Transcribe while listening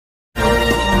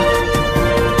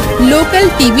Local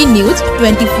TV news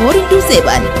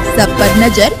 24/7 सब पर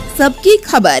नजर, सबकी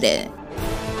खबर।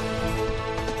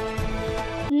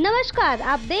 नमस्कार,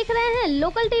 आप देख रहे हैं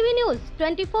लोकल टीवी न्यूज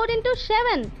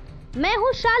 24/7। मैं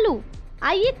हूं शालू।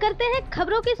 आइए करते हैं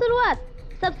खबरों की शुरुआत।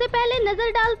 सबसे पहले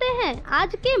नजर डालते हैं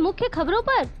आज के मुख्य खबरों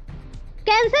पर।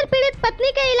 कैंसर पीड़ित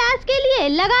पत्नी के इलाज के लिए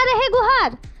लगा रहे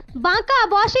गुहार। बांका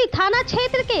बौशी थाना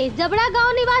क्षेत्र के जबड़ा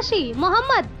गांव निवासी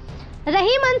मोहम्मद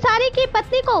रहीम अंसारी की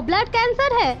पत्नी को ब्लड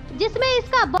कैंसर है, जिसमें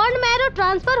इसका बोन मैरो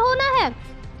ट्रांसफर होना है,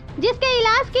 जिसके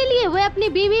इलाज के लिए वे अपनी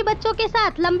बीवी बच्चों के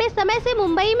साथ लंबे समय से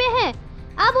मुंबई में हैं।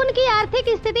 अब उनकी आर्थिक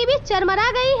स्थिति भी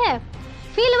चरमरा गई है।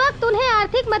 फिलवक्त उन्हें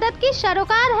आर्थिक मदद की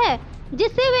सरोकार है,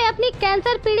 जिससे वे अपनी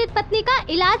कैंसर पीड़ित पत्नी का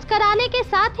इलाज कराने के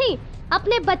साथ ही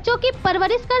अपने बच्चों की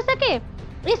परवरिश कर सके।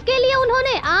 इसके लिए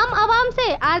उन्होंने आम आवाम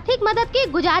से आर्थिक मदद की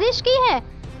गुजारिश की है।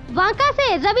 बांका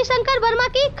से रविशंकर वर्मा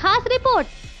की खास रिपोर्ट।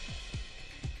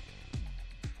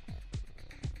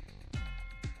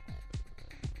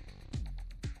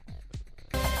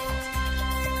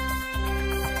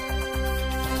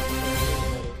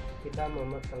 पिता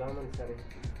मोहम्मद सलाम अंसारी,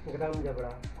 ग्राम जबड़ा,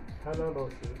 थाना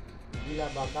बौसी, जिला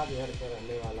बांका बिहार का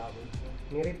रहने वाला हूँ।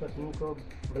 मेरी पत्नी को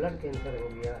ब्लड कैंसर हो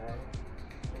गया है,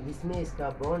 जिसमें इसका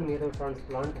बोन मैरो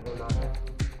ट्रांसप्लांट होना है।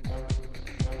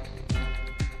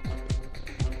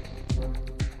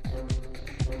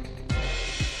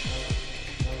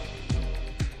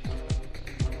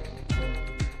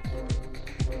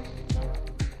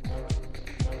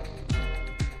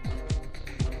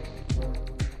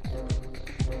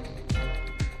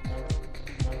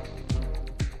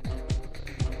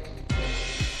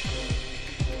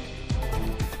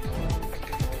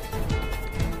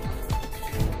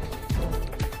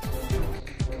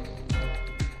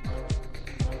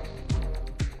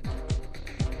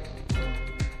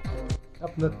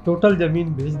 अपना टोटल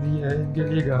ज़मीन बेच दी है, इनके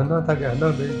लिए गहना था गहना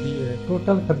बेच दिए है।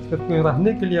 टोटल खर्च करते हैं,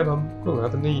 रहने के लिए अब हमको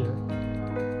घर नहीं है।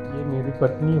 ये मेरी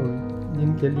पत्नी हुई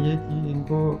जिनके लिए कि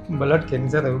इनको ब्लड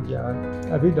कैंसर हो गया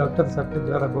है। अभी डॉक्टर साहब के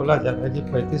द्वारा बोला जा रहा है कि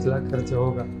 35 लाख खर्च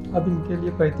होगा। अब इनके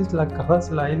लिए 35 लाख कहाँ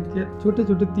से लाए? इनके छोटे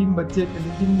छोटे 3 बच्चे के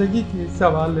लिए जिंदगी के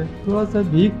सवाल है। थोड़ा सा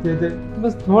भीख दे दे,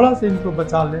 बस थोड़ा सा इनको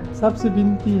बचा ले। सबसे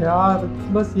विनती है यार,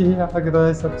 बस यही आग्रह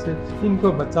है सबसे,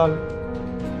 इनको बचा ले।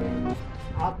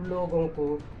 आप लोगों को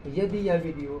यदि यह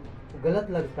वीडियो गलत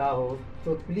लगता हो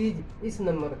तो प्लीज़ इस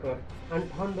नंबर पर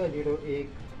 9801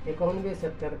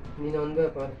 9170 99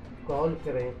 पर कॉल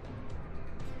करें,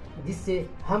 जिससे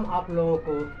हम आप लोगों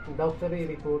को डॉक्टरी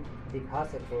रिपोर्ट दिखा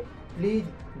सकें। प्लीज़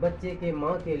बच्चे के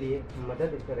माँ के लिए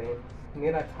मदद करें।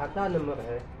 मेरा खाता नंबर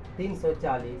है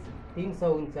 340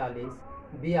 339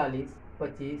 42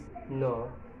 25 9।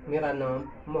 मेरा नाम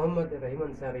मोहम्मद रहीम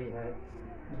अंसारी है।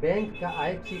 बैंक का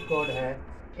IFSC कोड है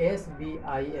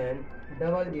SBIN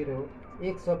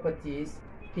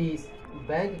 00-125-30।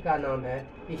 बैंक का नाम है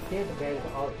state bank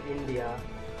of India,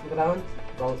 branch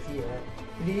बौसी है।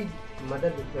 प्लीज़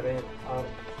मदद करें और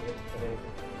शेयर करें।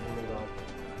 धन्यवाद।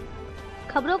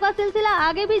 खबरों का सिलसिला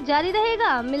आगे भी जारी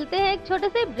रहेगा। मिलते हैं एक छोटे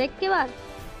से ब्रेक के बाद।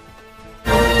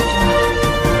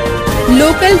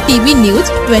 लोकल टीवी न्यूज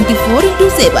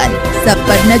 24/7 सब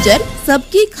पर नजर,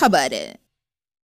 सबकी खबर।